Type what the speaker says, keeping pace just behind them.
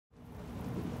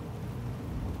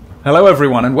Hello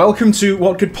everyone, and welcome to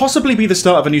what could possibly be the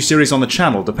start of a new series on the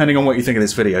channel, depending on what you think of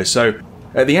this video. So,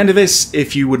 at the end of this,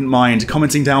 if you wouldn't mind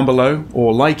commenting down below,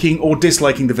 or liking or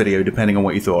disliking the video, depending on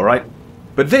what you thought, alright?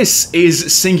 But this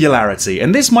is Singularity,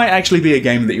 and this might actually be a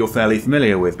game that you're fairly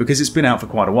familiar with, because it's been out for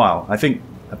quite a while. I think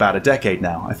about a decade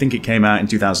now. I think it came out in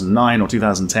 2009 or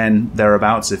 2010,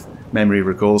 thereabouts, if memory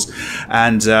recalls.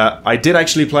 And I did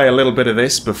actually play a little bit of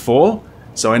this before,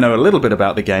 so I know a little bit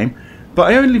about the game. But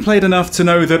I only played enough to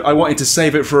know that I wanted to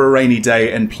save it for a rainy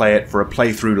day and play it for a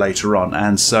playthrough later on.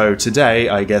 And so today,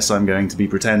 I guess I'm going to be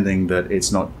pretending that it's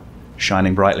not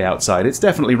shining brightly outside. It's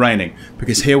definitely raining,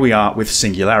 because here we are with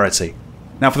Singularity.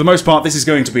 Now, for the most part, this is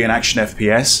going to be an action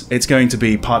FPS. It's going to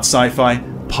be part sci-fi,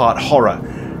 part horror.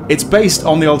 It's based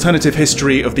on the alternative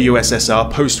history of the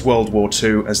USSR post-World War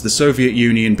II as the Soviet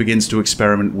Union begins to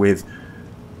experiment with...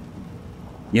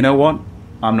 You know what?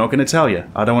 I'm not going to tell you.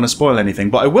 I don't want to spoil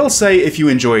anything. But I will say, if you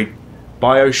enjoyed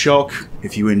Bioshock,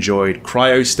 if you enjoyed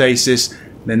cryostasis,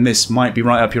 then this might be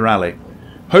right up your alley.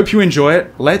 Hope you enjoy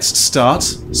it. Let's start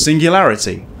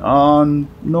Singularity on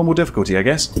normal difficulty, I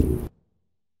guess.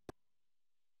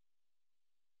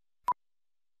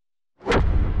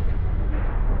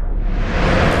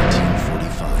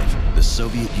 The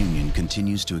Soviet Union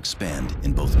continues to expand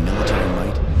in both military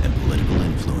might and political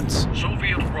influence.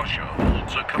 Soviet Russia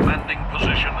holds a commanding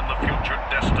position in the future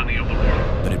destiny of the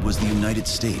world. But it was the United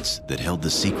States that held the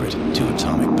secret to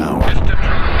atomic power. Mr.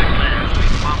 Trump declares we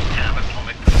must have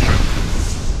atomic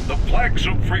control. The flags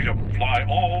of freedom fly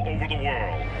all over the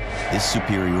world. His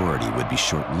superiority would be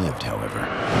short-lived, however,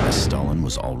 as Stalin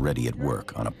was already at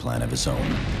work on a plan of his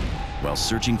own. While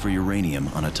searching for uranium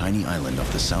on a tiny island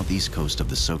off the southeast coast of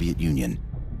the Soviet Union,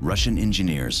 Russian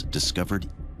engineers discovered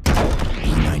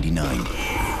E-99,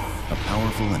 a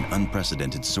powerful and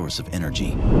unprecedented source of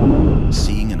energy.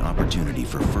 Seeing an opportunity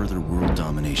for further world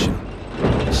domination,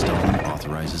 Stalin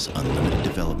authorizes unlimited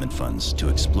development funds to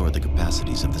explore the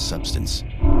capacities of the substance.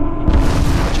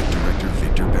 Project Director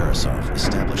Viktor Borisov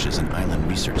establishes an island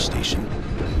research station,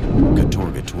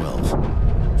 Katorga 12.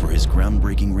 For his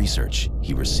groundbreaking research,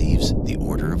 he receives the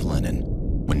Order of Lenin.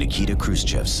 When Nikita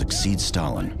Khrushchev succeeds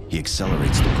Stalin, he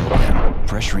accelerates the program,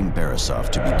 pressuring Borisov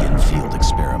to begin field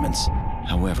experiments.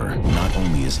 However, not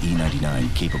only is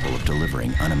E-99 capable of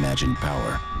delivering unimagined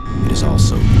power, it is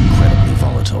also incredibly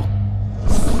volatile.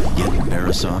 Yet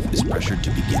Borisov is pressured to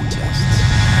begin tests.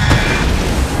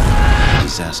 The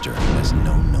disaster has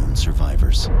no known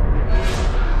survivors.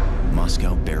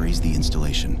 Moscow buries the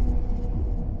installation,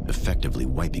 effectively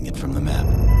wiping it from the map.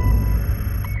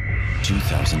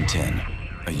 2010.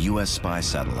 A U.S. spy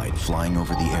satellite flying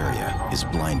over the area is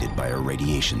blinded by a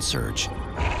radiation surge.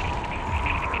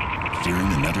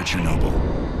 Fearing another Chernobyl,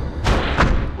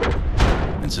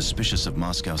 and suspicious of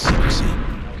Moscow's secrecy,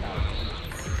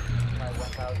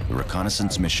 the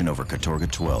reconnaissance mission over Katorga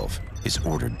 12 is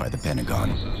ordered by the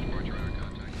Pentagon.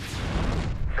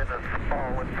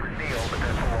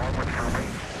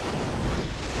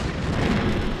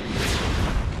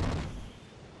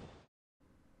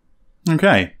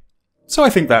 Okay, so I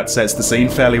think that sets the scene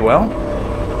fairly well.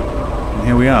 And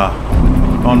here we are,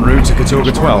 en route to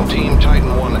Katorga 12. Team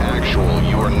Titan 1 actual,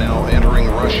 you are now entering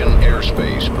Russian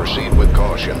airspace. Proceed with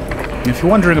caution. If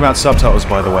you're wondering about subtitles,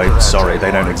 by the way, sorry,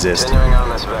 they don't exist. Continuing on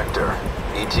this vector.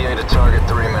 ETA to target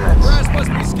 3 minutes. Brass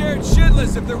must be scared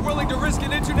shitless if they're willing to risk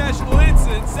an international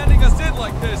incident sending us in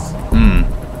like this.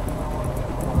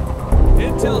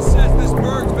 Intel says this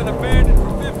berg's been abandoned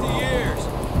for 50 years.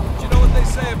 Do you know what they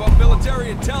say about military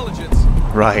intelligence?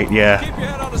 Right, yeah. Keep your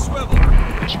head on a swivel.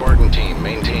 Spartan team,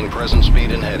 maintain present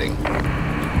speed and heading. Look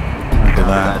at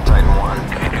that. Titan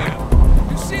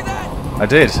 1. You see that? I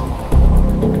did.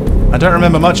 I don't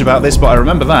remember much about this, but I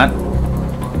remember that.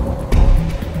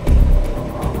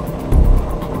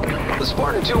 The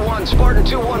Spartan 2-1, Spartan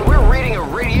 2-1, we're reading a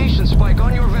radiation spike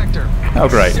on your vector. Oh,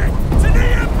 great. It's an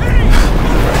EMP!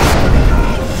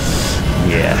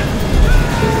 Yeah.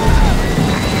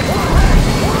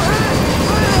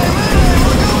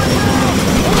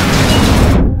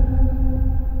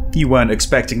 You weren't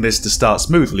expecting this to start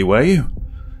smoothly, were you?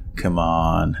 Come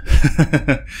on.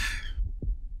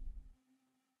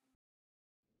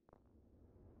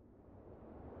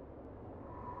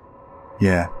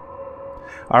 Yeah.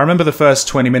 I remember the first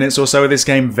 20 minutes or so of this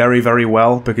game very, very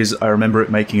well, because I remember it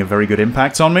making a very good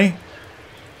impact on me.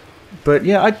 But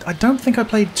yeah, I don't think I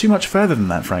played too much further than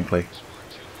that, frankly.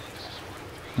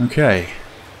 Okay.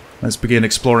 Let's begin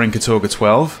exploring Katorga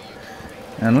 12.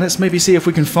 And let's maybe see if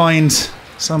we can find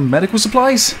some medical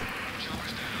supplies?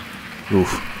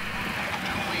 Oof.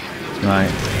 Right.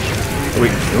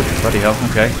 Oh, bloody hell,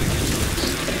 okay.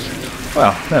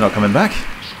 Well, they're not coming back.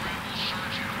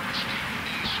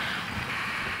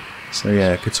 So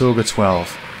yeah, Katorga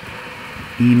 12.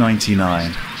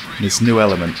 E99. This new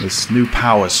element, this new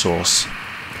power source.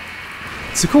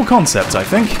 It's a cool concept, I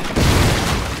think.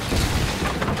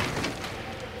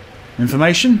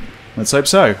 Information? Let's hope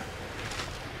so.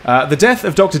 The death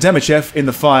of Dr. Demichev in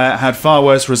the fire had far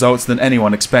worse results than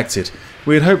anyone expected.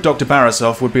 We had hoped Dr.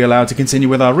 Barasov would be allowed to continue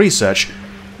with our research,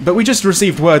 but we just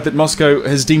received word that Moscow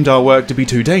has deemed our work to be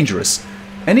too dangerous.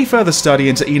 Any further study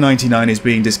into E99 is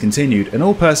being discontinued, and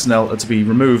all personnel are to be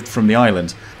removed from the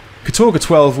island. Katorga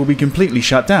 12 will be completely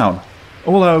shut down.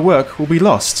 All our work will be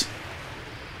lost.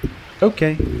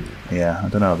 Okay. Yeah, I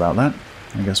don't know about that.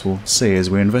 I guess we'll see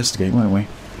as we investigate, won't we?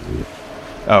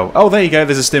 Oh, there you go,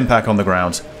 there's a stim pack on the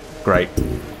ground. Great.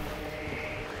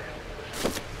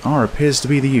 R appears to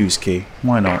be the use key.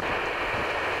 Why not?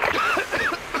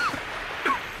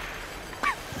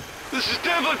 This is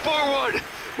Devlin 4-1.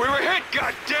 We were hit,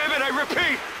 goddammit, I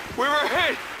repeat! We were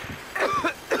hit!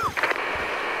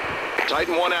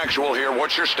 Titan 1 actual here.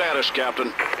 What's your status,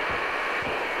 Captain?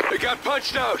 We got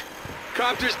punched out.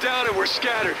 Copter's down and we're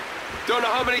scattered. Don't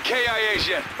know how many KIAs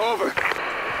yet. Over.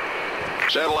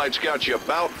 Satellite's got you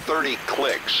about 30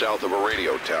 clicks south of a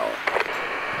radio tower.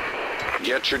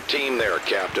 Get your team there,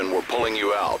 Captain. We're pulling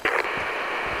you out.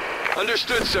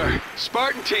 Understood, sir.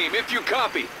 Spartan team, if you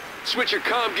copy. Switch your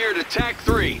comm gear to TAC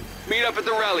 3. Meet up at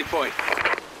the rally point.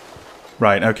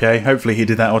 Right, okay. Hopefully he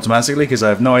did that automatically, because I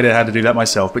have no idea how to do that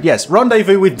myself. But yes,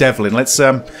 rendezvous with Devlin. Let's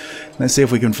see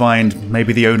if we can find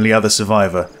maybe the only other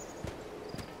survivor.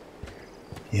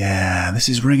 Yeah, this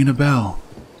is ringing a bell.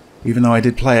 Even though I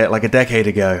did play it like a decade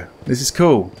ago. This is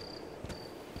cool.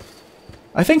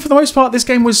 I think for the most part this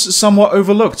game was somewhat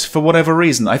overlooked for whatever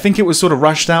reason. I think it was sort of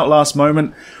rushed out last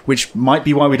moment, which might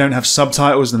be why we don't have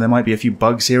subtitles and there might be a few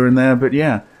bugs here and there, but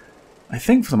yeah. I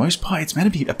think for the most part it's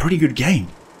meant to be a pretty good game.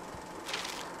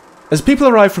 As people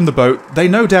arrive from the boat, they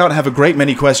no doubt have a great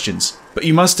many questions, but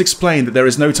you must explain that there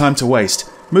is no time to waste.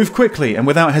 Move quickly and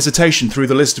without hesitation through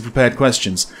the list of prepared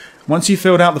questions. Once you've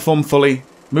filled out the form fully,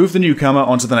 move the newcomer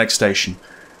onto the next station.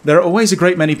 There are always a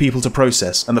great many people to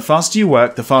process, and the faster you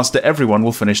work, the faster everyone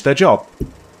will finish their job.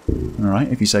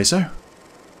 Alright, if you say so.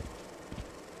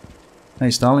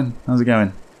 Hey Stalin, how's it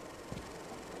going?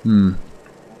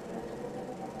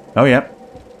 Oh yeah,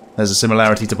 there's a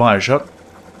similarity to Bioshock.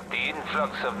 The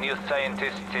influx of new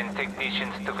scientists and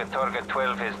technicians to Katorga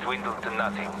 12 has dwindled to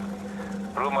nothing.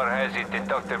 Rumor has it that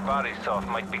Dr. Borisov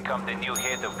might become the new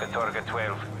head of Katorga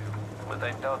 12, but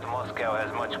I doubt Moscow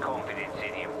has much confidence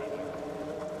in him.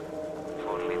 If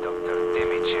only Dr.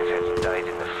 Demichev had died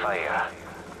in the fire.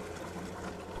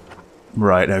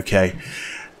 Right, okay.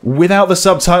 Without the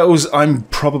subtitles, I'm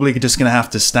probably just going to have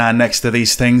to stand next to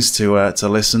these things to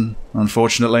listen,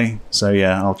 unfortunately. So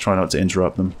yeah, I'll try not to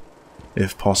interrupt them,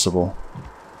 if possible.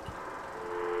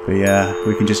 But yeah,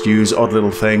 we can just use odd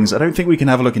little things. I don't think we can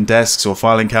have a look in desks or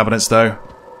filing cabinets, though.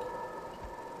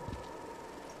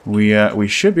 We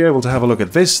should be able to have a look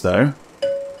at this, though.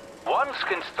 Once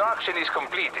construction is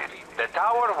completed, the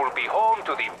tower will be home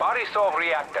to the Borisov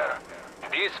reactor.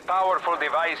 This powerful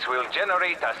device will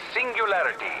generate a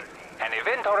Singularity, an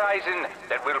event horizon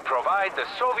that will provide the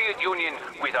Soviet Union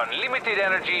with unlimited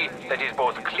energy that is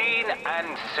both clean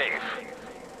and safe.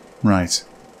 Right.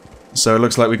 So it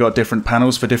looks like we got different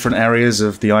panels for different areas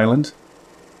of the island.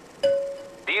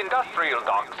 The industrial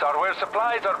docks are where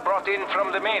supplies are brought in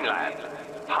from the mainland.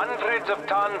 Hundreds of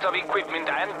tons of equipment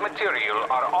and material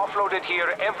are offloaded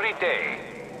here every day.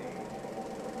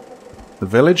 The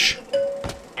village?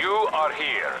 You are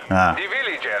here. The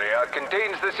village area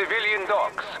contains the civilian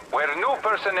docks, where new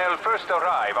personnel first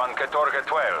arrive on Katorga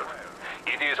 12.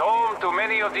 It is home to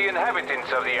many of the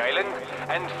inhabitants of the island,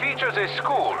 and features a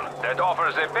school that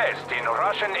offers the best in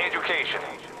Russian education.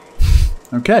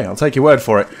 Okay, I'll take your word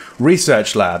for it.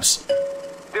 Research labs.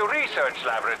 The research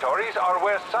laboratories are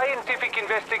where scientific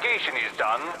investigation is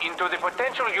done into the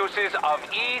potential uses of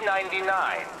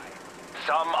E99.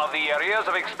 Some of the areas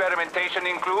of experimentation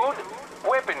include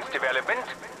weapons development,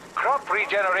 crop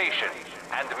regeneration,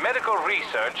 and medical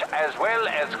research, as well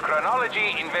as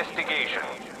chronology investigation.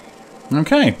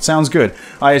 Okay, sounds good.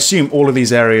 I assume all of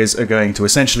these areas are going to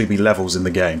essentially be levels in the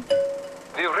game.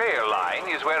 The rail line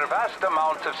is where vast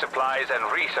amounts of supplies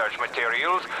and research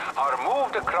materials are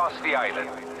moved across the island.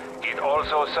 It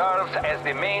also serves as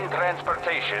the main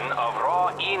transportation of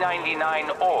raw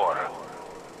E99 ore.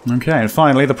 Okay, and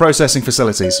finally, the processing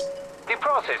facilities. The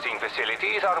processing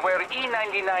facilities are where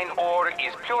E99 ore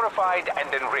is purified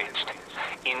and enriched.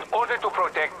 In order to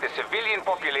protect the civilian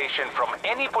population from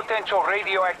any potential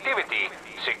radioactivity,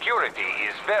 security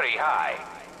is very high.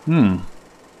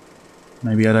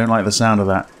 Maybe I don't like the sound of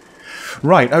that.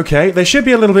 Right, okay. There should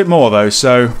be a little bit more, though,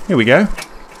 so here we go. The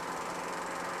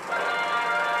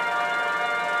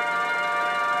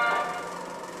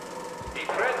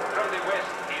threat from the west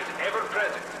is ever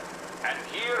present, and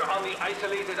here on the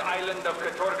isolated island of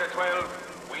Katorga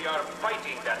 12, we are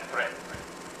fighting that threat.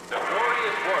 The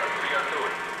glorious work we are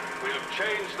doing will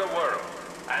change the world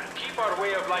and keep our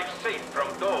way of life safe from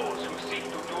those who seek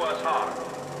to do us harm.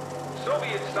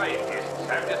 Soviet scientists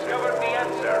have discovered the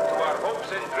answer to our hopes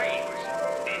and dreams,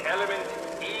 the element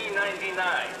E99.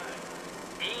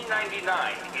 E99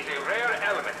 is a rare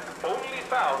element only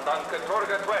found on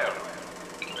Katorga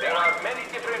 12. There are many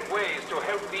different ways to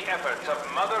help the efforts of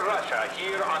Mother Russia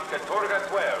here on Katorga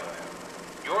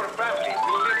 12. Your family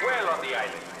will live well on the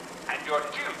island, and your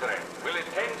children will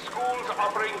attend schools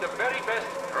offering the very best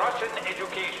Russian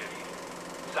education.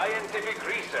 Scientific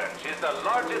research is the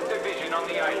largest division on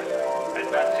the island,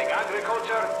 advancing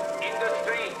agriculture,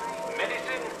 industry,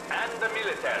 medicine, and the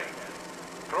military.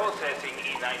 Processing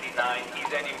E99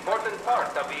 is an important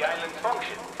part of the island's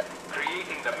function,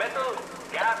 creating the metal,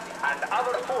 gas, and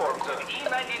other forms of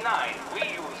E99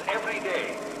 we use every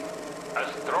day. A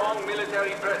strong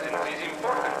military presence is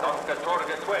important on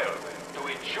Katorga 12 to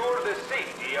ensure the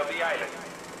safety of the island.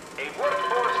 A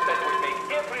workforce that will make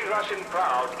every Russian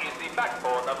proud is the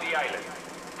backbone of the island.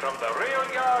 From the rail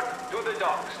yard to the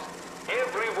docks,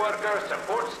 every worker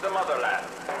supports the motherland.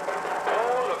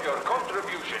 All of your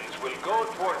contributions will go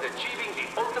toward achieving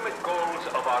the ultimate goals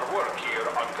of our work here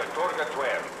on Katorga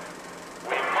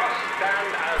 12. We must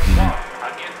stand as one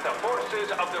against the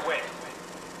forces of the West.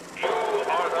 You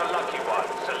are the lucky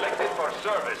ones selected for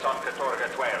service on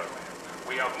Katorga 12.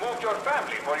 We have moved your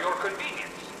family for your convenience.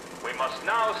 We must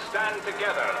now stand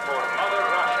together for Mother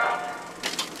Russia.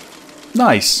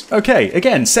 Nice. Okay,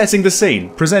 again, setting the scene.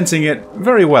 Presenting it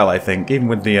very well, I think, even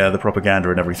with the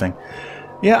propaganda and everything.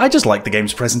 Yeah, I just like the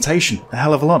game's presentation. A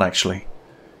hell of a lot, actually.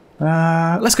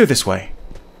 Let's go this way.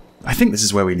 I think this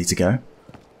is where we need to go.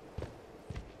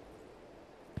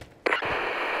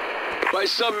 By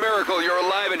some miracle, you're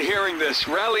alive and hearing this.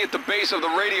 Rally at the base of the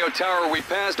radio tower we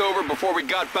passed over before we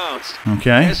got bounced.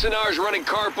 Okay. SNR's running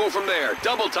carpool from there.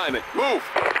 Double time it. Move!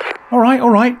 Alright,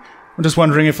 alright. I'm just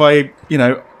wondering if I, you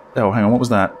know... Oh, hang on, what was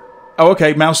that? Oh,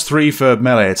 okay, mouse 3 for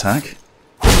melee attack.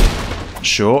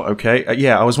 Sure, okay.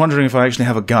 Yeah, I was wondering if I actually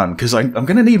have a gun, because I'm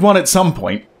going to need one at some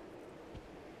point.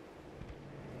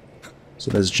 So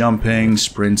there's jumping,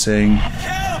 sprinting,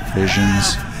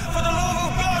 visions...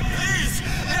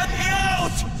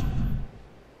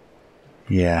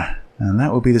 Yeah, and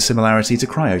that will be the similarity to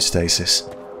cryostasis.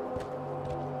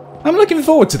 I'm looking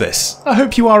forward to this. I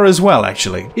hope you are as well,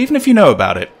 actually, even if you know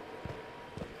about it.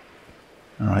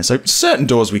 Alright, so certain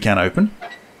doors we can open.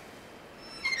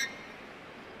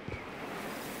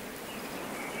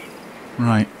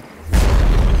 Right.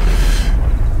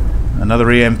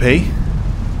 Another EMP?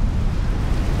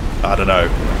 I don't know.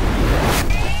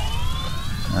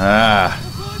 Ah.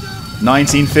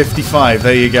 1955,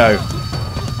 there you go.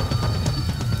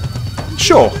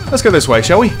 Sure, let's go this way,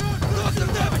 shall we?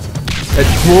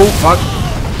 Whoa, fuck.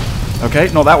 Okay,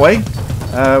 not that way.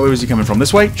 Where was he coming from?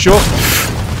 This way? Sure.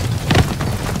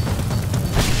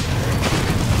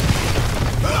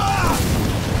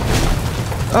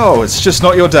 Oh, it's just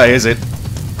not your day, is it?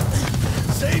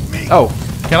 Save me. Oh,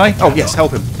 can I? Oh, yes,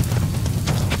 help him.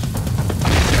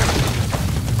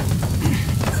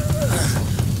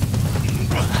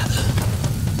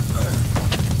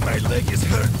 My leg is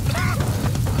hurt.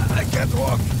 I can't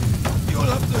walk. You'll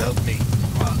have to help me.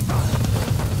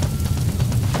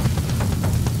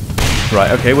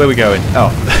 Right, okay, where are we going?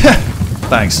 Oh,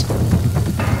 thanks.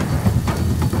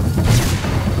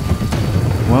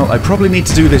 Well, I probably need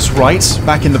to do this right,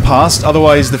 back in the past,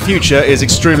 otherwise the future is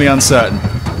extremely uncertain.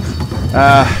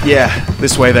 Yeah,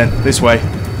 this way then, this way.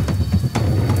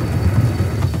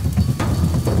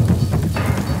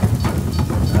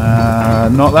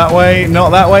 Not that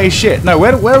way, shit. No,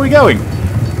 where are we going?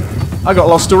 I got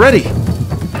lost already.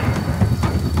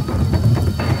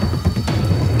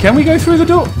 Can we go through the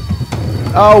door?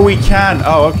 Oh, we can.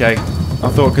 Oh, okay. I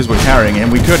thought because we're carrying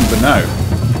him we couldn't, but no.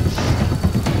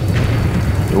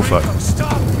 Oh, fuck.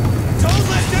 Stop! Don't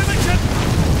let damage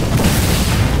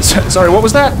it! Sorry, what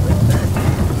was that?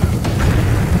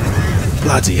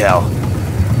 Bloody hell.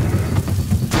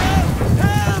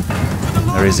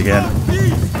 There he is again.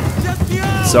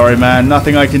 Sorry, man.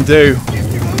 Nothing I can do.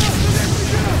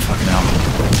 Fucking hell.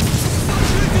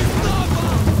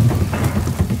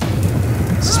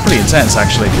 This is pretty intense,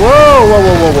 actually. Whoa, whoa,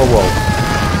 whoa, whoa, whoa, whoa.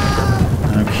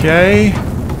 Okay.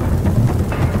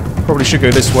 Probably should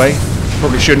go this way.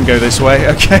 Probably shouldn't go this way.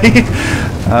 Okay.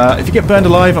 If you get burned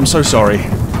alive, I'm so sorry.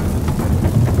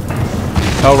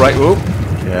 Oh, right. Whoa.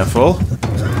 Careful.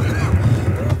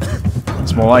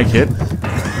 It's more like it.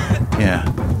 Yeah.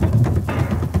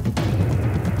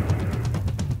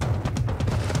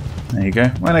 There you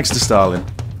go. Right next to Stalin.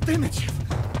 Damn it, Chief.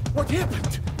 What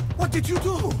happened? What did you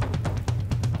do?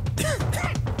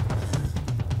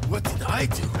 What did I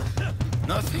do?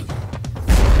 Nothing.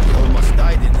 He almost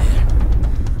died in there.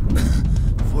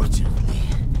 Fortunately,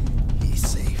 he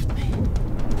saved me.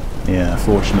 Yeah,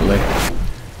 fortunately.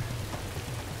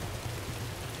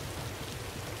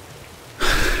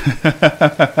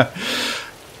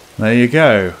 There you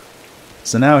go.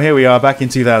 So now here we are back in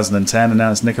 2010, and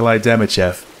now it's Nikolai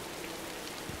Demichev.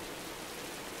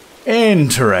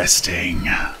 Interesting.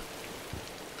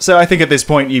 So I think at this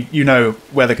point you know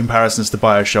where the comparisons to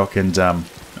Bioshock and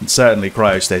certainly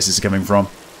cryostasis are coming from.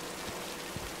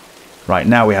 Right,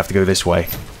 now we have to go this way.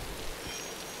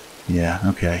 Yeah,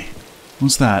 okay.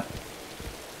 What's that?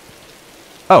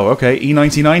 Oh, okay,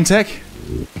 E99 tech?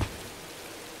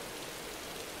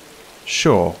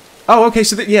 Sure. Oh, okay,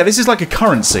 so yeah, this is like a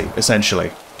currency,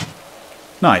 essentially.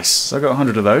 Nice. So I got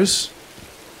 100 of those.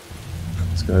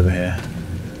 Let's go over here.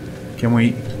 Can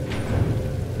we...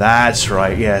 That's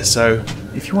right, yeah, so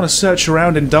if you want to search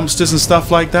around in dumpsters and stuff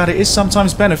like that, it is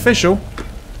sometimes beneficial.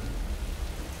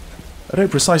 I don't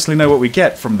precisely know what we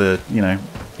get from the, you know,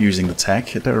 using the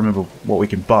tech. I don't remember what we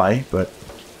can buy, but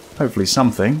hopefully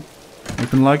something.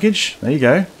 Open luggage, there you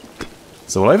go.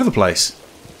 It's all over the place.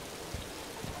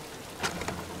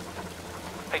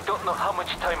 I don't know how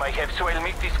much time I have, so I'll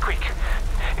make this quick.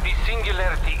 The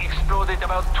Singularity exploded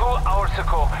about 2 hours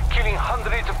ago, killing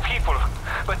hundreds of people.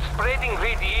 But spreading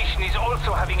radiation is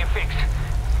also having effects.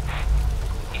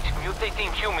 It's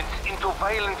mutating humans into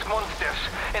violent monsters,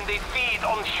 and they feed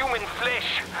on human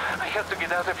flesh. I have to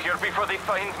get out of here before they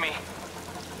find me.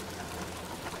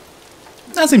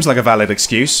 That seems like a valid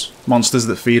excuse. Monsters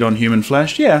that feed on human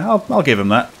flesh. Yeah, I'll give him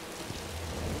that.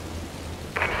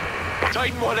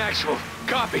 Titan 1 actual.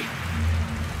 Copy.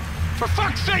 For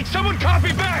fuck's sake, someone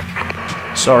copy back!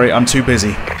 Sorry, I'm too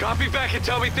busy. Copy back and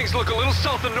tell me things look a little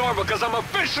south of normal, because I'm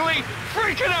officially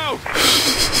freaking out!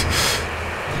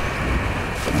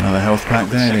 Another health pack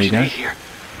there you go. Here.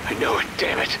 I know it,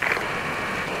 damn it.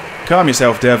 Calm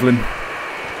yourself, Devlin.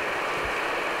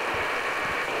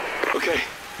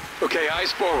 Okay,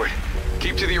 eyes forward.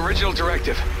 Keep to the original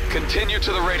directive. Continue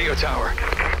to the radio tower.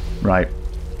 Right.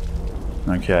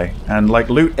 Okay, and like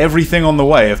loot everything on the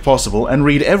way if possible, and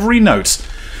read every note.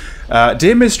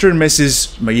 Dear Mr. and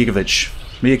Mrs. Miyakovich,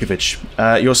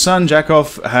 your son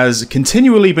Jakov has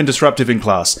continually been disruptive in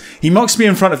class. He mocks me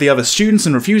in front of the other students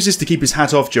and refuses to keep his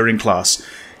hat off during class.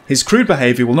 His crude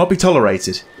behavior will not be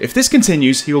tolerated. If this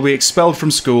continues, he will be expelled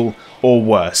from school, or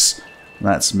worse.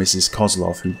 That's Mrs.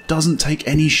 Kozlov, who doesn't take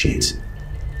any shit.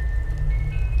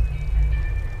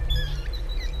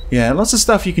 Yeah, lots of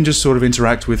stuff you can just sort of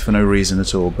interact with for no reason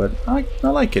at all, but I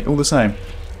like it all the same.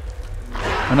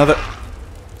 Another...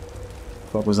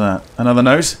 What was that? Another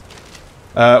note?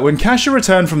 When Kasia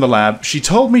returned from the lab, she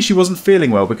told me she wasn't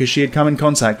feeling well because she had come in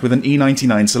contact with an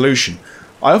E99 solution.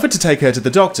 I offered to take her to the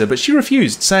doctor, but she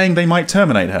refused, saying they might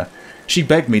terminate her. She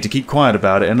begged me to keep quiet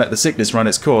about it and let the sickness run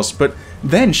its course, but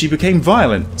then she became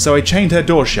violent, so I chained her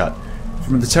door shut.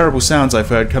 From the terrible sounds I've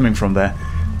heard coming from there,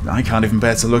 I can't even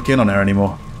bear to look in on her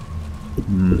anymore.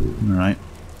 Alright.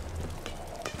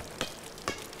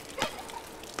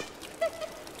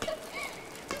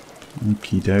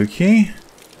 Okie dokie.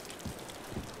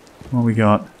 What we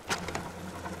got?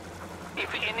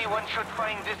 If anyone should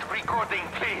find this recording,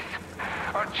 please.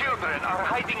 Our children are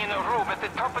hiding in a room at the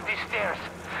top of the stairs.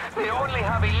 They only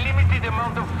have a limited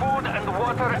amount of food and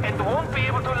water and won't be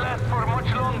able to last for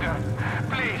much longer.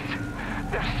 Please.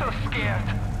 They're so scared.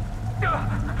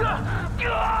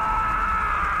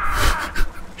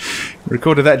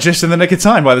 Recorded that just in the nick of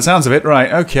time by the sounds of it.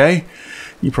 Right, okay.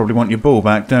 You probably want your ball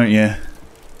back, don't you?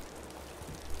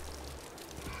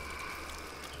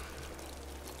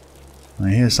 I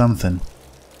hear something.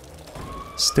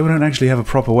 Still don't actually have a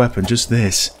proper weapon, just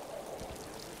this.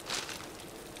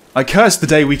 I cursed the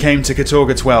day we came to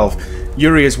Katorga 12.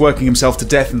 Yuri is working himself to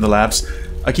death in the labs.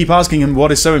 I keep asking him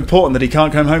what is so important that he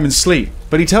can't come home and sleep,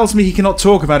 but he tells me he cannot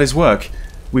talk about his work.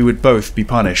 We would both be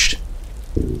punished.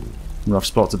 Rough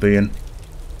spot to be in.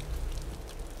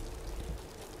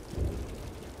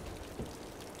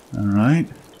 Alright.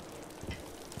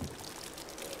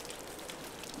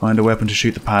 Find a weapon to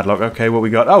shoot the padlock. Okay, what we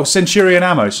got? Oh, Centurion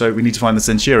ammo, so we need to find the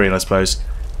Centurion, I suppose.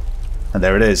 And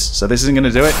there it is. So this isn't going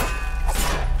to do it?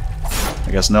 I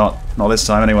guess not. Not this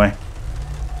time, anyway.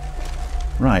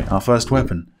 Right, our first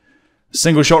weapon. A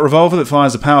single-shot revolver that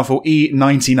fires a powerful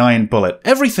E99 bullet.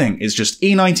 Everything is just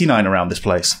E99 around this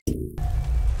place.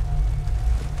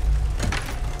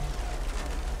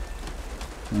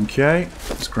 Okay,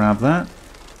 let's grab that.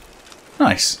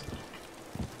 Nice.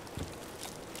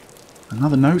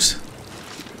 Another note.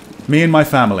 Me and my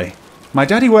family. My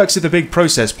daddy works at the big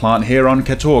process plant here on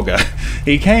Katorga.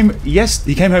 He came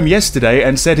home yesterday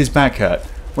and said his back hurt.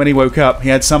 When he woke up, he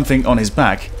had something on his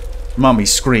back. Mummy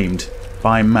screamed.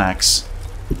 By Max.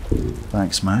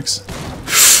 Thanks, Max.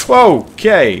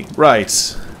 Okay,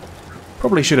 right.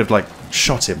 Probably should have, like,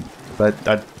 shot him, but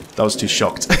I was too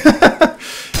shocked.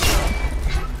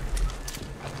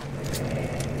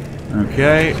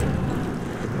 Okay.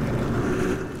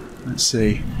 Let's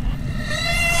see.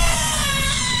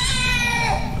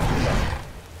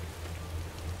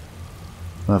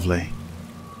 Lovely.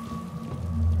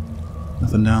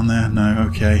 Nothing down there? No,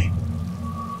 okay.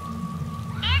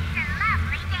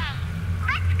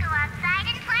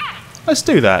 Let's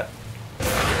do that.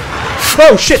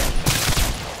 Oh, shit!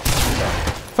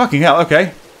 Fucking hell,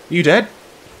 okay. You dead?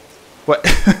 What?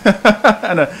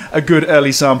 And a good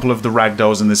early sample of the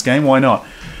ragdolls in this game, why not?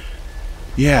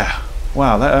 Yeah.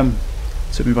 Wow, that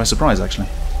took me by surprise, actually.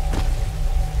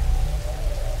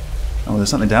 Oh, there's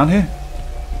something down here?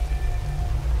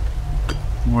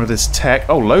 More of this tech.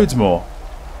 Oh, loads more.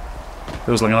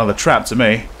 Feels like another trap to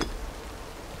me.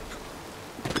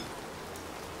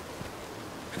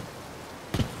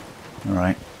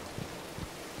 Alright.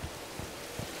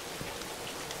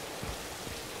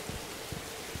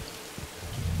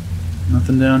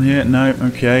 Nothing down here? No,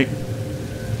 okay.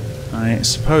 I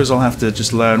suppose I'll have to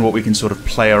just learn what we can sort of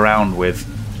play around with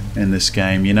in this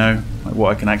game, you know? Like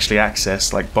what I can actually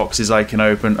access, like boxes I can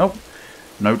open. Oh,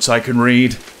 notes I can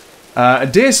read.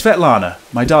 Dear Svetlana,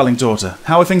 my darling daughter,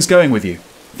 how are things going with you?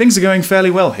 Things are going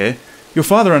fairly well here. Your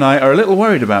father and I are a little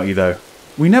worried about you, though.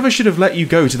 We never should have let you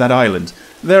go to that island.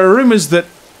 There are rumours that...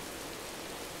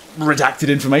 redacted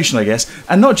information, I guess.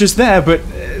 And not just there, but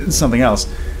something else.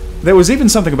 There was even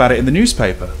something about it in the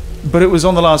newspaper. But it was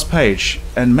on the last page,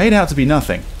 and made out to be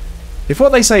nothing. If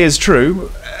what they say is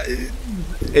true...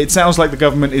 it sounds like the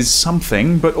government is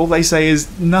something, but all they say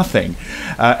is nothing.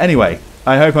 Anyway,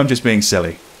 I hope I'm just being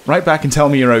silly. Write back and tell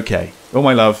me you're okay. All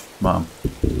my love, Mom.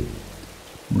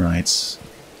 Right.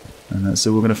 And that's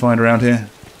all we're going to find around here.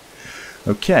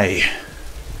 Okay.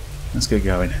 Let's get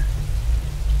going.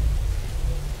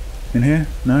 In here?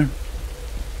 No?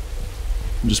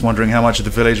 I'm just wondering how much of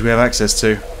the village we have access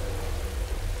to.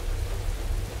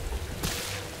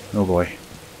 Oh boy.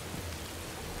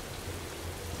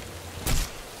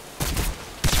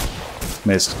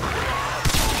 Missed.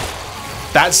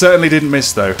 That certainly didn't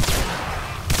miss, though.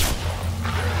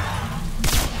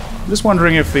 I'm just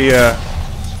wondering if the,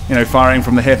 you know, firing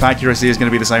from the hip accuracy is going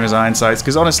to be the same as iron sights,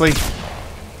 because honestly,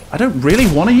 I don't really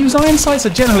want to use iron sights. I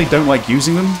generally don't like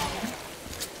using them.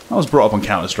 I was brought up on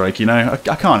Counter-Strike, you know.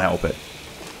 I can't help it.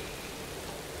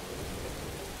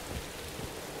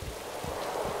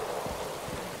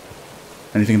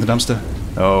 Anything in the dumpster?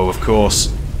 Oh, of course.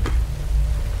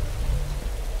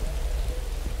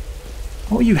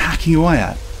 What were you hacking away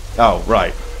at? Oh,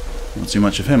 right. Not too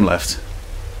much of him left.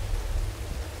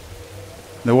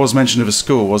 There was mention of a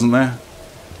school, wasn't there?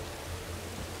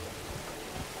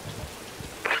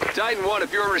 Titan 1,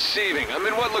 if you're receiving, I'm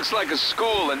in what looks like a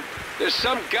school, and there's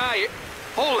some guy...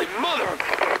 Holy mother!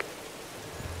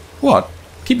 What?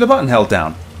 Keep the button held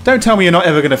down. Don't tell me you're not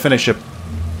ever going to finish a...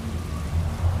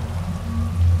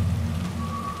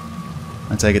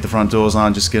 I take it the front doors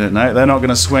aren't just going to... No, they're not going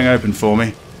to swing open for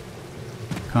me.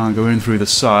 Can't go in through the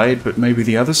side, but maybe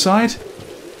the other side?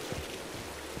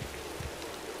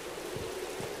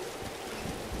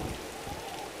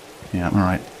 Yeah,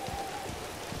 alright.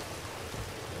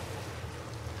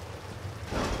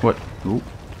 What? Ooh.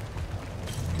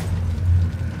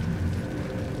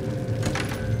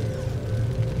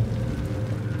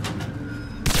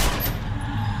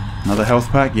 Another health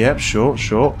pack? Yep, sure,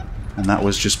 sure. And that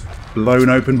was just blown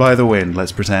open by the wind,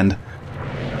 let's pretend.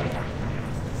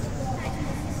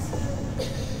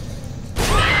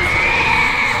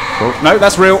 Oh, no,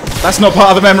 that's real. That's not part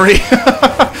of the memory.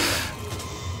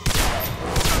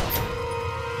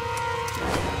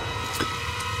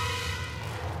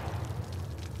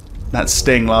 That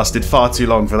sting lasted far too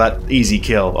long for that easy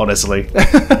kill, honestly.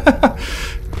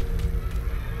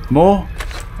 More?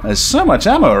 There's so much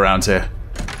ammo around here.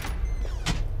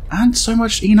 And so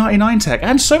much E99 tech.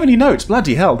 And so many notes.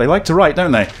 Bloody hell, they like to write,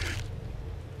 don't they?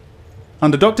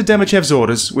 Under Dr. Demichev's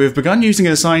orders, we have begun using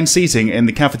assigned seating in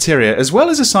the cafeteria as well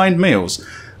as assigned meals.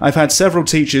 I've had several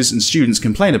teachers and students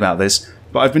complain about this,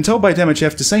 but I've been told by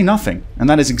Demichev to say nothing, and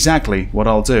that is exactly what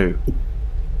I'll do.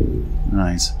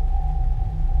 Right.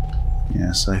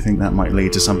 Yes, I think that might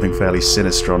lead to something fairly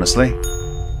sinister, honestly.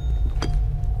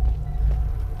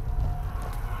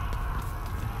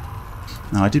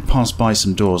 Now, I did pass by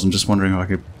some doors. I'm just wondering if I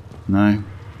could... No?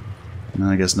 No,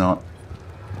 I guess not.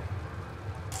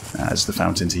 That's the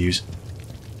fountain to use.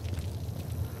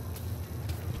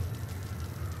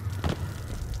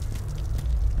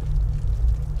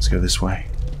 Let's go this way.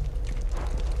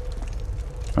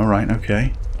 Alright,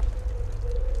 okay.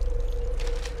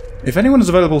 If anyone is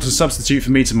available to substitute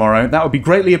for me tomorrow, that would be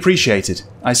greatly appreciated.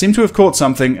 I seem to have caught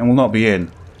something and will not be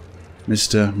in.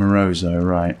 Mr. Morozo,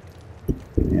 right.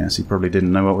 Yes, he probably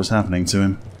didn't know what was happening to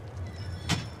him.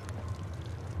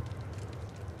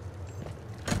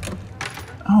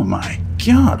 Oh my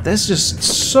god, there's just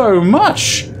so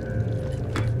much!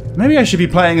 Maybe I should be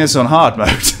playing this on hard mode.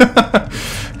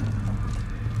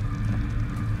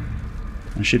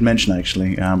 I should mention,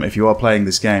 actually, if you are playing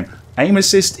this game, aim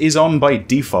assist is on by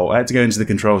default. I had to go into the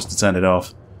controls to turn it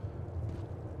off.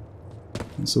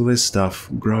 It's all this stuff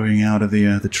growing out of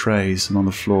the trays and on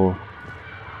the floor.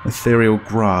 Ethereal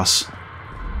grass.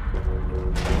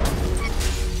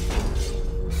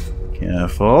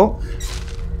 Careful.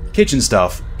 Kitchen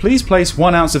stuff. Please place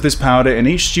 1 ounce of this powder in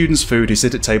each student's food who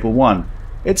sit at table 1.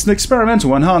 It's an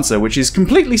experimental enhancer which is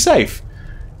completely safe.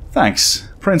 Thanks.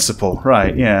 Principal.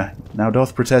 Right, yeah. Now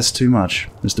doth protest too much,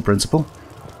 Mr. Principal.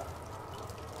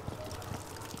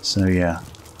 So yeah.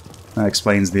 That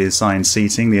explains the assigned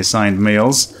seating, the assigned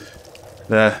meals,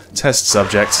 the test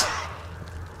subjects.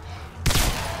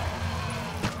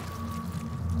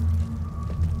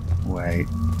 Wait.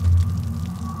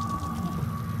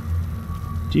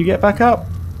 Do you get back up?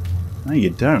 No, you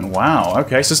don't. Wow,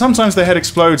 okay. So sometimes the head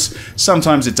explodes,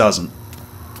 sometimes it doesn't.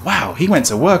 Wow, he went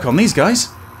to work on these guys.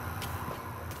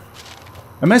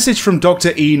 A message from Dr.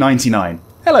 E99.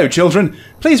 Hello, children.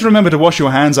 Please remember to wash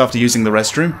your hands after using the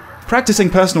restroom. Practicing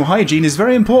personal hygiene is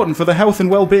very important for the health and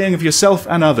well-being of yourself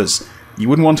and others. You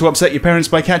wouldn't want to upset your parents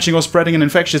by catching or spreading an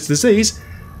infectious disease.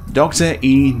 Dr.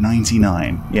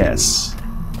 E99. Yes.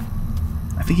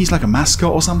 I think he's like a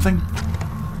mascot or something.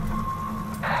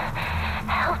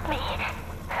 Help me.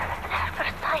 There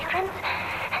were sirens,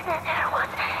 and then there was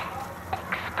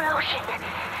explosion.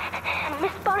 And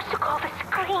Miss Barsukova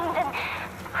screamed and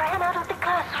ran out of the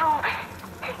classroom.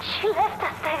 And she left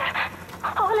us there,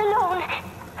 all alone.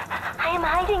 I am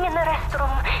hiding in the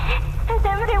restroom, and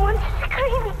everyone's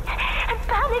screaming and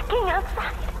panicking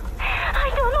outside. I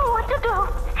don't know what to do.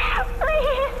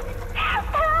 Please, help!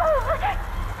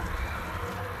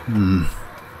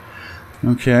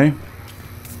 Okay. I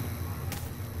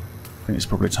think it's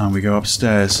probably time we go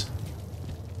upstairs.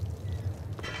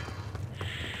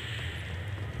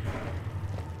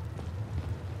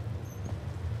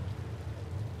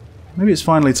 Maybe it's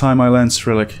finally time I learn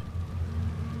Cyrillic.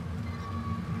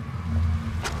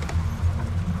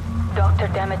 Dr.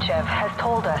 Demichev has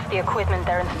told us the equipment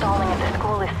they're installing at the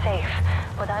school is safe,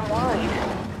 but I'm worried.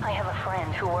 I have a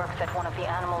friend who works at one of the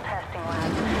animal testing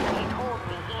labs. He told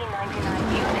me E99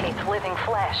 mutates living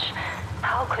flesh.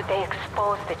 How could they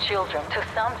expose the children to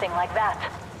something like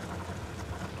that?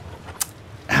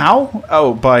 How?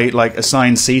 Oh, by, like,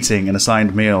 assigned seating and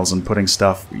assigned meals and putting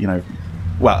stuff, you know...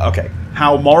 Well, okay.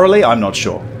 How morally? I'm not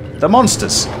sure. They're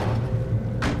monsters. Children,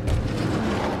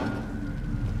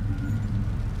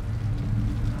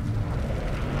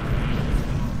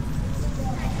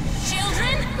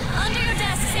 under your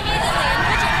desks immediately and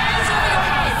put your hands over your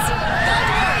heads. Don't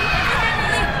worry,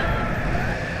 everything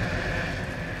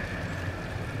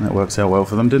will... That worked out well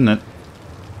for them, didn't it?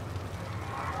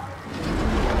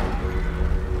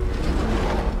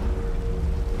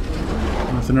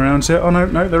 Nothing around here. Oh,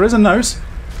 no, there is a note.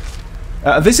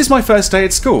 This is my first day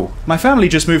at school. My family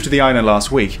just moved to the island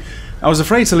last week. I was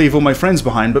afraid to leave all my friends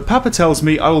behind, but Papa tells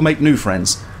me I will make new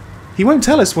friends. He won't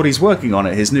tell us what he's working on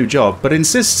at his new job, but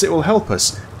insists it will help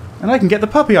us, and I can get the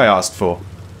puppy I asked for.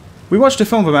 We watched a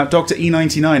film about Dr.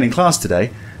 E99 in class today.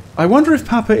 I wonder if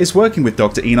Papa is working with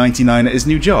Dr. E99 at his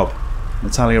new job.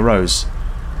 Natalia Rose.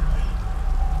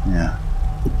 Yeah.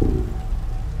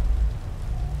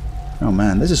 Oh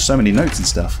man, there's just so many notes and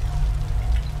stuff.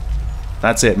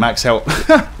 That's it, max help.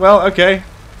 Well, okay.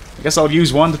 I guess I'll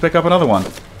use one to pick up another one.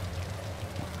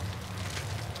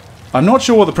 I'm not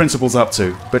sure what the principal's up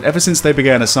to, but ever since they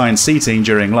began assigned seating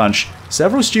during lunch,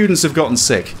 several students have gotten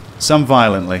sick, some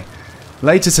violently.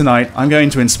 Later tonight, I'm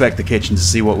going to inspect the kitchen to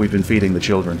see what we've been feeding the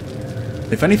children.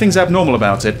 If anything's abnormal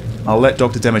about it, I'll let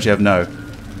Dr. Demichev know.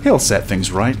 He'll set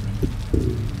things right.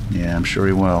 Yeah, I'm sure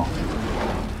he will.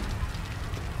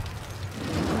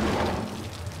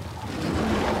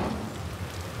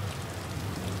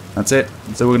 That's it?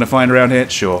 That's all we're going to find around here?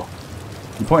 Sure.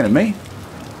 You pointing at me?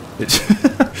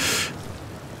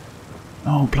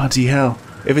 Oh, bloody hell.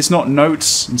 If it's not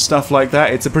notes and stuff like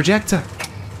that, it's a projector.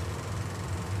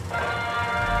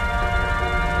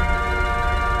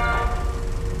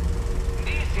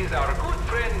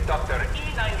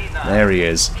 There he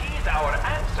is. He's our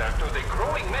answer to the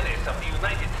growing menace of the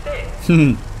United States.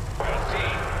 You see,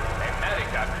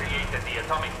 America created the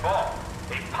atomic bomb,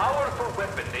 a powerful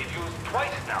weapon they've used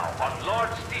twice now on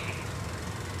large cities.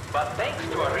 But thanks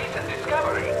to a recent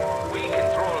discovery, we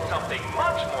control something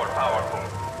much more powerful.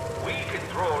 We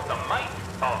control the might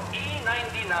of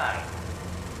E99.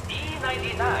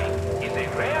 E99 is a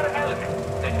rare element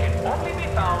that can only be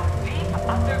found deep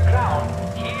underground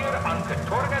here on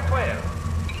Katorga 12.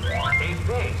 A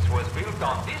base was built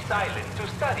on this island to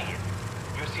study it.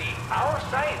 You see, our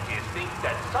scientists think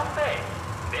that someday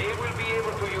they will be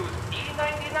able to use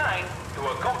E99 to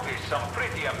accomplish some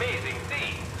pretty amazing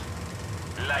things.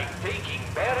 Like taking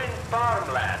barren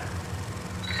farmland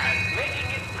and making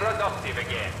it productive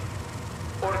again.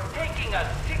 Or taking a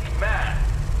sick man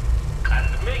and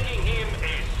making him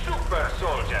a super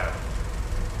soldier.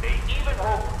 They even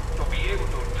hope to be able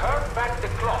to turn back the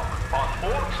clock on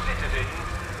old citizens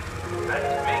and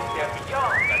make them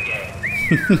young again.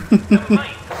 The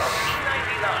might of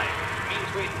E99 means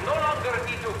we no longer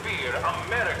need to fear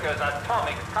America's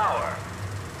atomic power.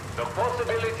 The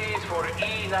possibilities for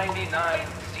E99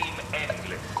 seem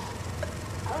endless.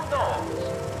 Who knows?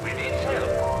 With its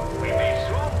help, we may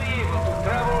soon be able to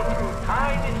travel through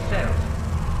time itself.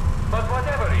 But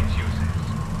whatever its uses,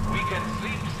 we can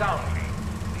sleep soundly,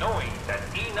 knowing that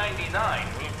E99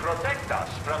 will protect us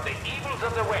from the evils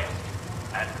of the West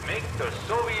and make the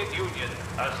Soviet Union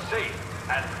a safe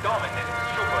and dominant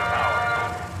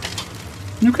superpower.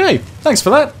 Okay, thanks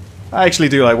for that. I actually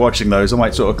do like watching those. I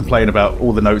might sort of complain about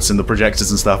all the notes and the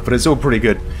projectors and stuff, but it's all pretty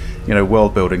good, you know,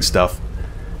 world-building stuff.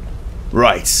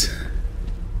 Right.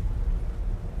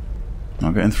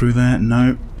 Not getting through that?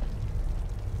 No.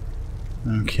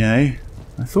 Okay.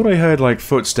 I thought I heard, like,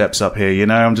 footsteps up here, you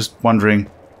know? I'm just wondering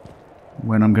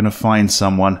when I'm gonna find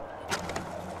someone.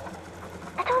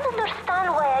 I don't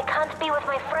understand why I can't be with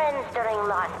my friends during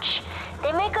lunch.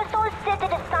 They make us all sit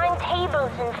at assigned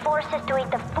tables and force us to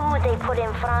eat the food they put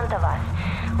in front of us.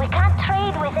 We can't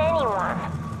trade with anyone.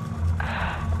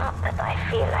 Not that I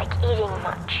feel like eating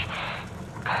much.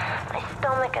 My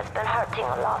stomach has been hurting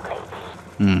a lot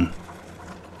lately.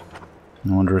 I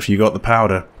wonder if you got the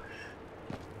powder.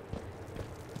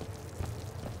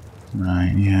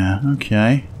 Right, yeah,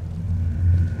 okay.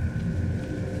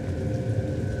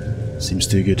 Seems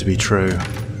too good to be true.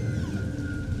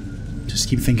 Just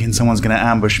keep thinking someone's gonna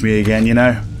ambush me again, you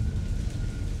know?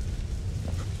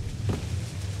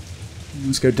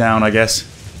 Let's go down, I guess.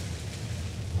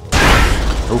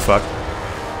 Oh, fuck.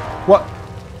 What?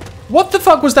 What the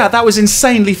fuck was that? That was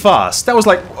insanely fast. That was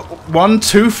like 1,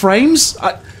 2 frames?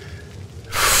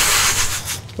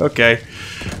 Okay.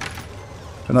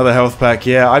 Another health pack.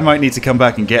 Yeah, I might need to come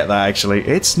back and get that, actually.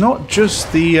 It's not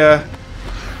just the, it's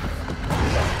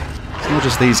not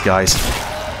just these guys.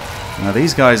 Now,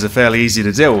 these guys are fairly easy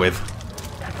to deal with.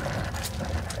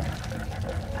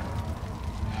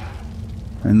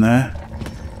 In there.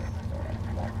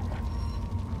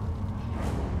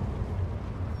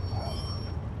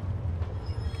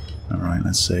 Alright,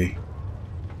 let's see.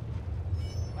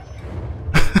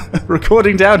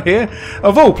 Recording down here?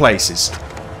 Of all places.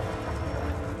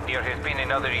 There has been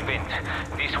another event.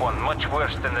 This one much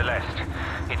worse than the last.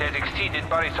 It has exceeded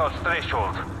Borisol's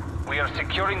threshold. We are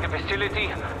securing the facility,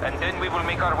 and then we will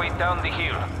make our way down the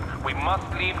hill. We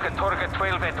must leave Katorga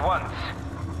 12 at once.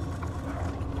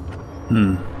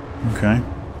 Okay.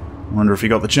 Wonder if he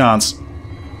got the chance.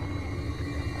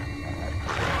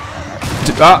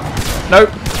 No!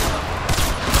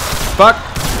 Fuck!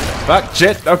 Fuck,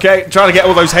 shit, okay. Trying to get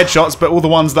all those headshots, but all the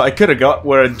ones that I could have got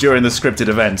were during the scripted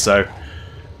event, so...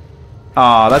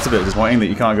 Ah, that's a bit disappointing that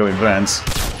you can't go in vents.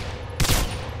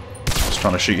 Just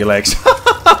trying to shoot your legs.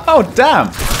 Oh, damn!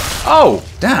 Oh,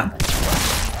 damn!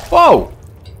 Whoa!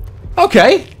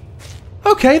 Okay!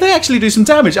 Okay, they actually do some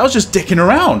damage. I was just dicking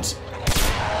around.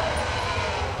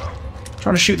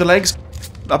 Trying to shoot the legs.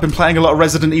 I've been playing a lot of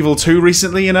Resident Evil 2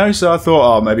 recently, you know, so I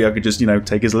thought, oh, maybe I could just, you know,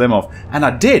 take his limb off. And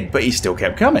I did, but he still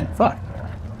kept coming. Fuck.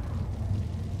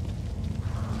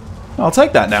 I'll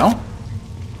take that now.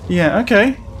 Yeah,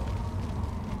 okay.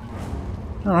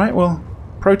 Alright, well,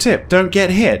 pro tip, don't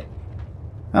get hit.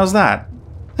 How's that?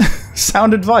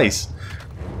 Sound advice.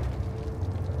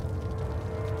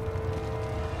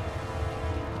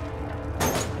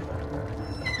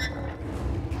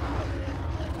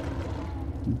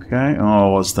 Okay,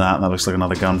 oh, what's that? That looks like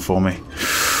another gun for me.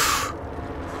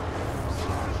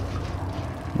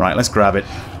 Right, let's grab it.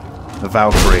 The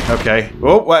Valkyrie, okay.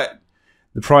 Oh, wait.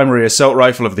 The primary assault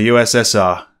rifle of the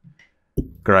USSR.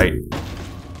 Great.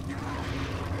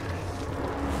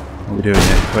 What are we doing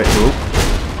here? Wait, oh.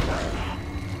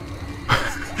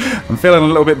 I'm feeling a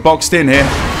little bit boxed in here.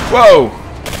 Whoa!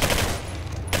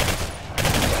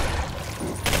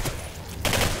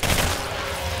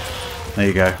 There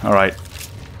you go. Alright.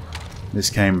 This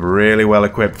came really well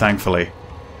equipped, thankfully.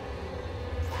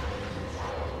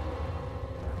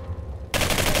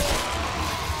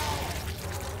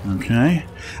 Okay.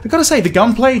 I've got to say, the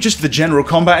gunplay, just the general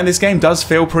combat in this game, does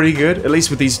feel pretty good. At least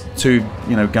with these two,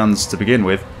 you know, guns to begin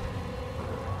with.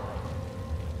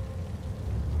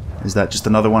 Is that just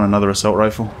another one? Another assault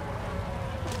rifle?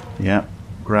 Yeah.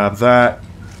 Grab that.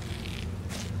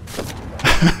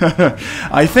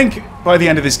 I think by the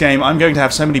end of this game, I'm going to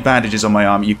have so many bandages on my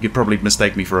arm, you could probably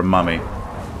mistake me for a mummy.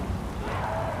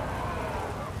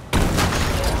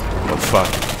 What the fuck?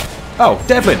 Oh,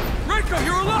 Devlin! Renko,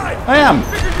 you're alive! I am!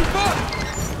 Figured you fought!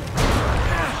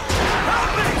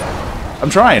 Help me!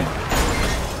 I'm trying.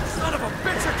 Son of a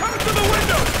bitch, they're coming through the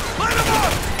window! Light them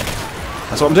up!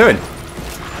 That's what I'm doing.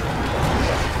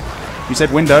 You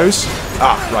said windows?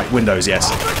 Ah, right, windows, yes.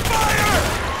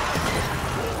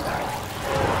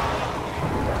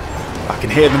 I can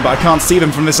hear them, but I can't see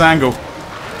them from this angle. I'm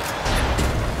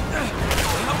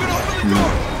gonna open the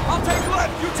door! I'll take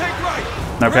left, you take right!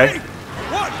 Okay. Ready?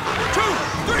 1, 2,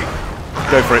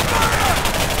 3! Go for it.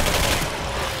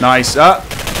 Nice. Damn,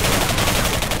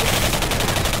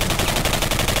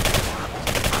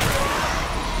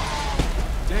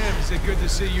 is it good to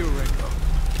see you, Renko.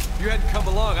 If you hadn't come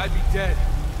along, I'd be dead.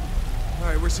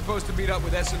 Alright, we're supposed to meet up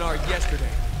with SNR yesterday.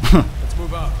 Let's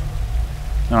move out.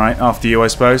 Alright, after you, I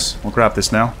suppose. We'll grab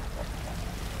this now.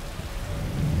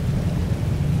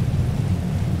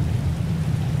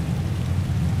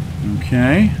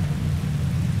 Okay.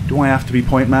 Do I have to be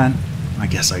point man? I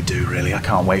guess I do, really. I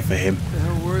can't wait for him. What the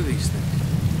hell were these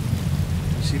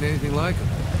things? You seen anything like them?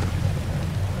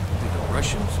 Did the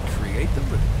Russians create them?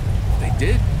 But if they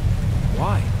did,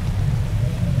 why?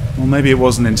 Well, maybe it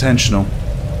wasn't intentional.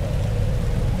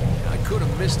 I could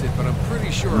have missed it, but I'm pretty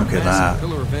sure Look a at massive that.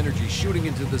 pillar of energy shooting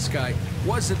into the sky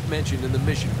wasn't mentioned in the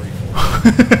mission brief.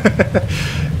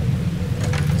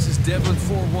 This is Devlin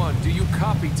 4-1. Do you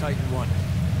copy, Titan 1?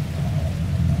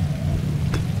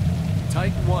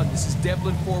 Titan 1, this is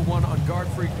Devlin 4-1 on guard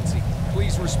frequency.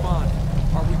 Please respond.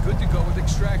 Are we good to go with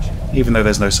extraction? Even though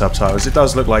there's no subtitles, it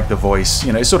does look like the voice,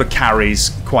 you know, it sort of carries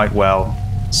quite well.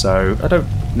 So I don't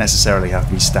necessarily have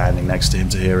to be standing next to him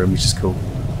to hear him, which is cool.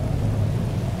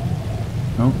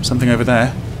 Oh, something over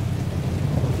there.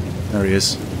 There he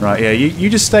is. Right, yeah, you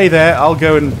just stay there. I'll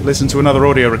go and listen to another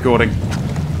audio recording.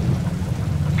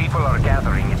 People are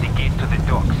gathering at the gate to the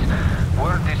docks.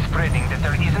 Word is spreading that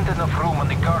there isn't enough room on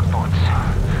the guard boats.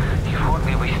 If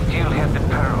only we still had the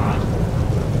Pearl.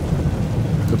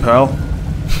 The Pearl?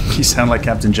 You sound like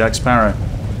Captain Jack Sparrow.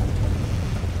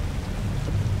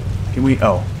 Can we...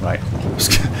 Oh, right.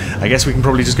 I guess we can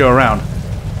probably just go around.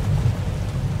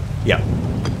 Yeah.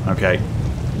 Okay.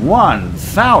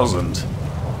 1,000!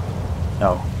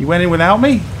 Oh, you went in without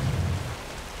me?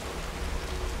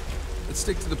 Let's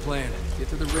stick to the plan. Get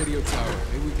to the radio tower.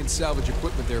 Maybe we can salvage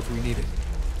equipment there if we need it.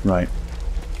 Right.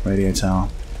 Radio tower.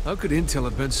 How could Intel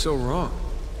have been so wrong?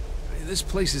 I mean, this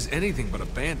place is anything but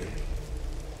abandoned.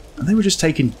 They were just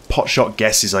taking potshot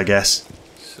guesses, I guess.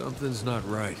 Something's not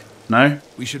right. No?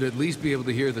 We should at least be able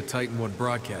to hear the Titan 1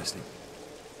 broadcasting.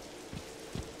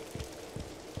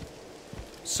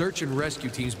 Search and rescue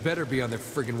teams better be on their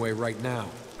friggin' way right now.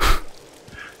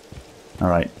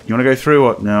 Alright. You want to go through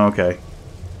or... No, okay.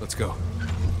 Let's go.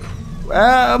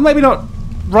 Maybe not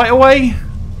right away?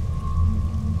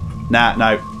 Nah,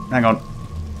 no. Hang on.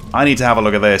 I need to have a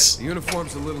look at this. The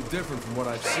uniform's a little different from what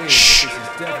I've seen, Shh. but this is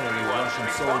definitely a Russian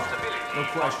soldier. No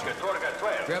question.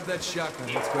 Grab that shotgun,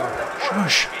 let's go.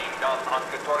 Shush. Being done on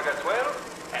Katorga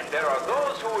 12, and there are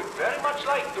those who would very much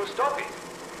like to stop it.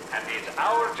 And it's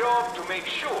our job to make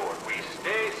sure we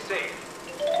stay safe.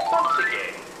 Once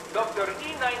again, Dr.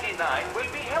 E99 will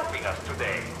be helping us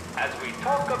today as we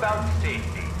talk about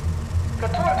safety.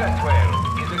 Katorga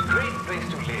 12 is a great place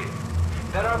to live.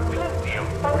 There are plenty of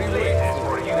fun places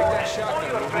for you and all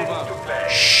your friends to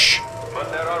play. Shh. But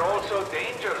there are also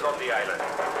dangers on the island.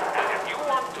 And if you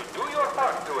want to do your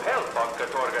part to help on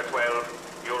Katorga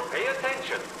 12, you'll pay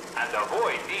attention and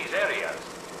avoid these areas.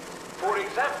 For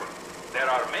example,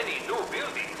 there are many new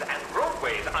buildings and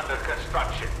roadways under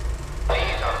construction.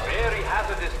 These are very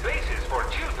hazardous places for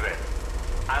children.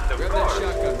 And of course,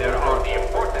 there are the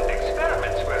important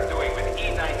experiments we're doing with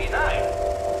E99.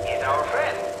 He's our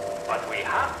friend, but we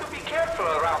have to be careful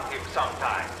around him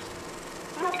sometimes.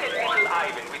 Look at little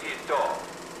Ivan with his dog.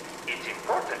 It's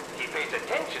important he pays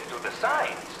attention to the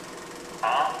signs.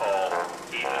 Uh-oh.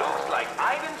 It looks like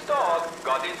Ivan's dog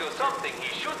got into something he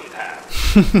shouldn't have.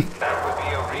 That would be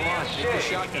a real shame.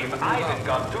 shotgun if and we'll move Ivan out.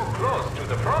 got too close to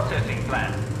the processing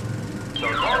plant. So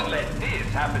don't let this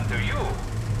happen to you.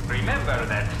 Remember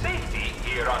that safety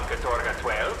here on Katorga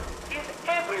 12 is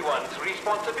everyone's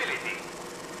responsibility.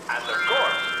 And of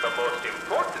course, the most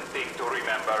important thing to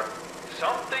remember,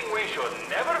 something we should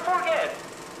never forget.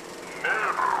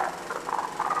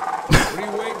 What are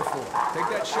you waiting for? Take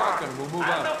that shotgun and we'll move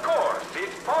And out. of course,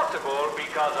 it's possible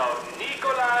because of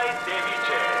Nikolai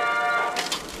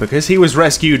Devichev. Because he was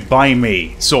rescued by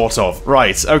me, sort of.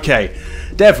 Right, okay.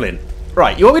 Devlin,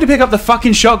 right, you want me to pick up the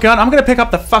fucking shotgun? I'm gonna pick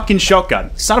up the fucking shotgun.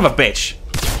 Son of a bitch.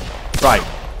 Right,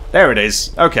 there it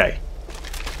is. Okay.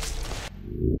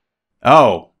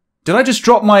 Oh. Did I just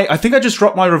drop my... I think I just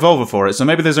dropped my revolver for it, so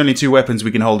maybe there's only 2 weapons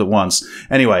we can hold at once.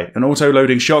 Anyway, an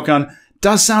auto-loading shotgun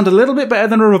does sound a little bit better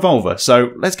than a revolver,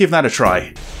 so let's give that a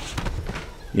try.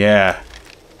 Yeah.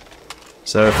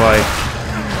 So if I...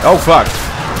 Oh, fuck.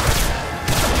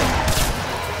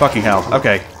 Fucking hell.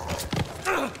 Okay.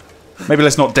 Maybe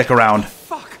let's not dick around.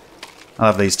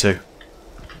 I'll have these 2.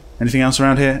 Anything else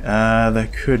around here? There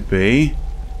could be.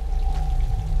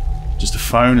 Just a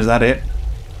phone, is that it?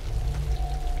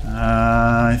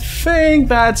 I think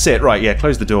that's it. Right, yeah,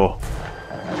 close the door.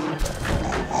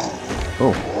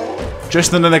 Oh.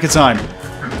 Just in the nick of time.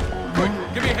 Quick,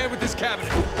 give me a hand with this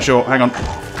cabinet. Sure, hang on.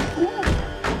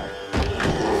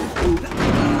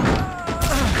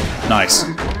 Nice.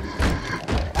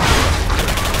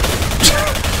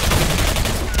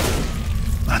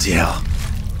 Bloody hell.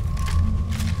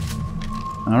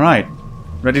 Alright.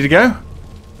 Ready to go?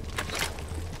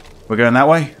 We're going that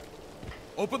way?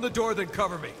 Open the door, then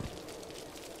cover me.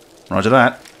 Roger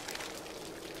that.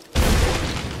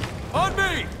 On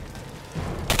me!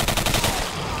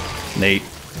 Neat.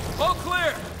 All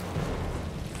clear!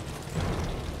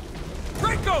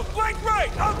 Renko, flank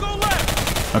right! I'll go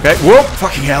left! Okay, whoa!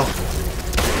 Fucking hell.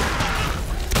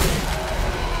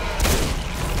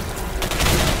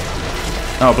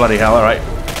 Oh, bloody hell, alright.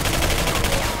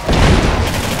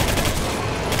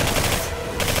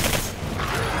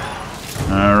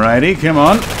 Alrighty, come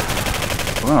on.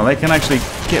 Well, they can actually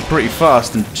get pretty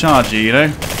fast and charge you, you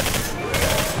know?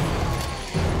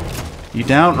 You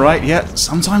down? Right, yeah.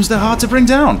 Sometimes they're hard to bring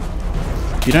down.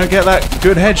 You don't get that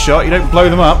good headshot, you don't blow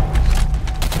them up.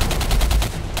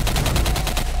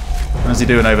 How's he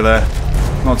doing over there?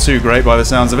 Not too great by the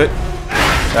sounds of it.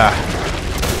 Ah.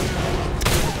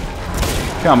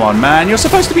 Come on, man. You're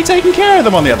supposed to be taking care of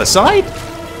them on the other side.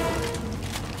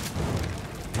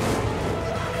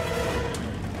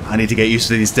 I need to get used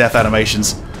to these death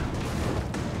animations.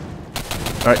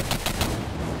 Alright.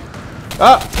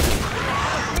 Ah!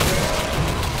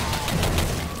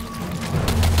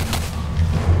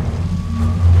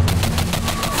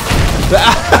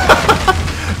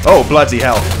 Oh, bloody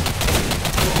hell.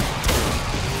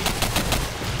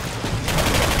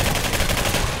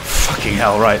 Fucking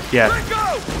hell, right, yeah.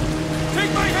 Renko!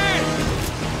 Take my hand!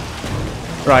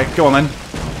 Right, go on then.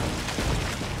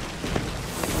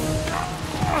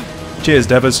 Cheers,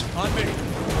 Devers. On me.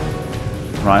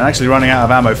 Right, I'm actually running out of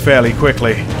ammo fairly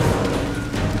quickly.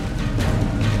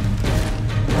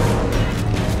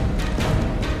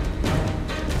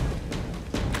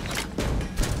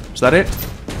 Is that it?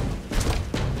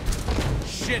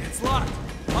 Shit, it's locked.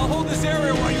 I'll hold this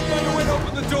area while you find a way to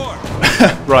open the door.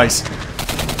 Right.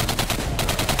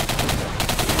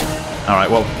 Alright,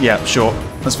 well, yeah, sure.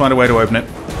 Let's find a way to open it.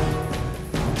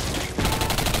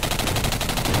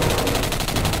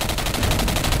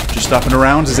 Just up and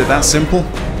around? Is it that simple?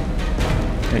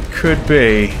 It could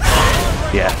be.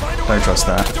 Yeah, don't trust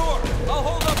that. I'll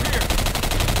hold up here.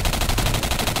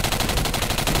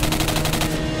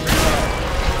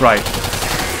 Right.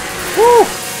 Woo!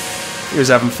 He was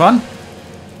having fun.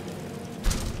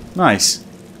 Nice.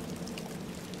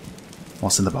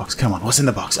 What's in the box? Come on, what's in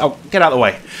the box? Oh, get out of the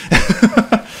way.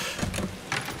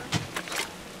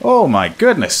 Oh my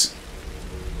goodness.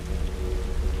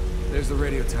 There's the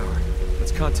radio tower.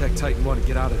 Let's contact Titan 1 and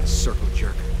get out of this circle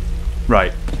jerk.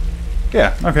 Right.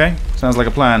 Yeah, okay. Sounds like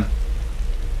a plan.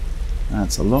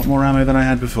 That's a lot more ammo than I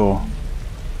had before.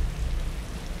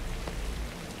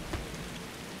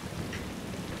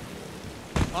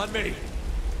 On me.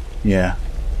 Yeah.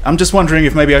 I'm just wondering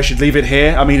if maybe I should leave it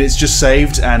here. I mean, it's just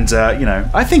saved, and, you know,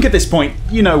 I think at this point,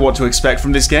 you know what to expect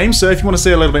from this game, so if you want to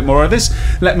see a little bit more of this,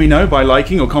 let me know by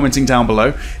liking or commenting down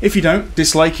below. If you don't,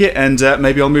 dislike it, and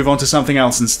maybe I'll move on to something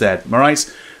else instead, alright?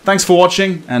 Thanks for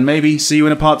watching, and maybe see you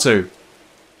in a part 2.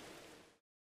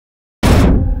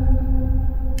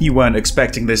 You weren't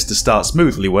expecting this to start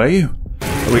smoothly, were you?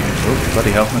 Oh, bloody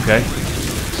hell, okay.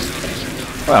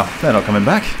 Well, they're not coming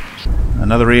back.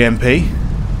 Another EMP.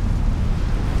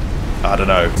 I don't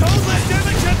know. Don't let them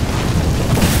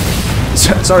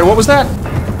Sorry, what was that?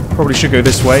 Probably should go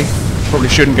this way. Probably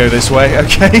shouldn't go this way.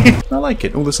 Okay. I like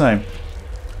it, all the same.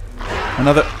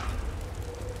 Another...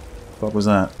 What was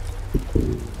that?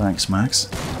 Thanks, Max.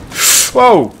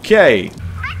 Okay. Let's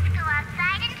go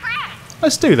outside and play.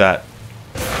 Let's do that.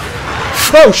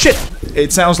 Oh, shit!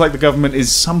 It sounds like the government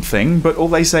is something, but all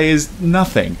they say is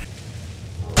nothing.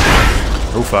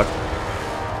 Oh, fuck.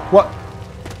 What?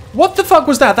 What the fuck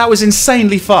was that? That was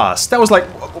insanely fast. That was like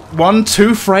 1,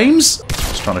 2 frames?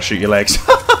 Just trying to shoot your legs.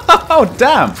 Oh,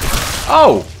 damn.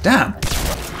 Oh, damn.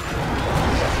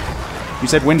 You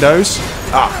said Windows?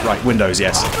 Ah, right, Windows,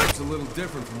 yes. It's a little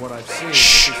different from what I've seen.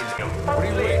 Shh. What are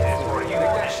you waiting for? Take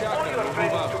that shotgun and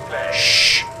move up.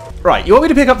 Shh. Right, you want me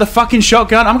to pick up the fucking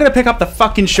shotgun? I'm gonna pick up the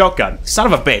fucking shotgun. Son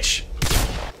of a bitch.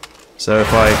 So if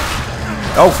I...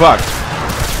 Oh, fuck.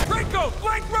 Renko,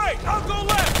 flank right! I'll go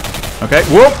left! Okay,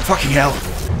 whoop! Fucking hell.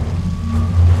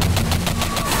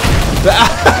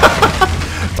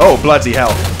 Oh, bloody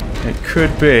hell. It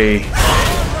could be...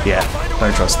 Yeah,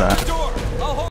 don't trust that.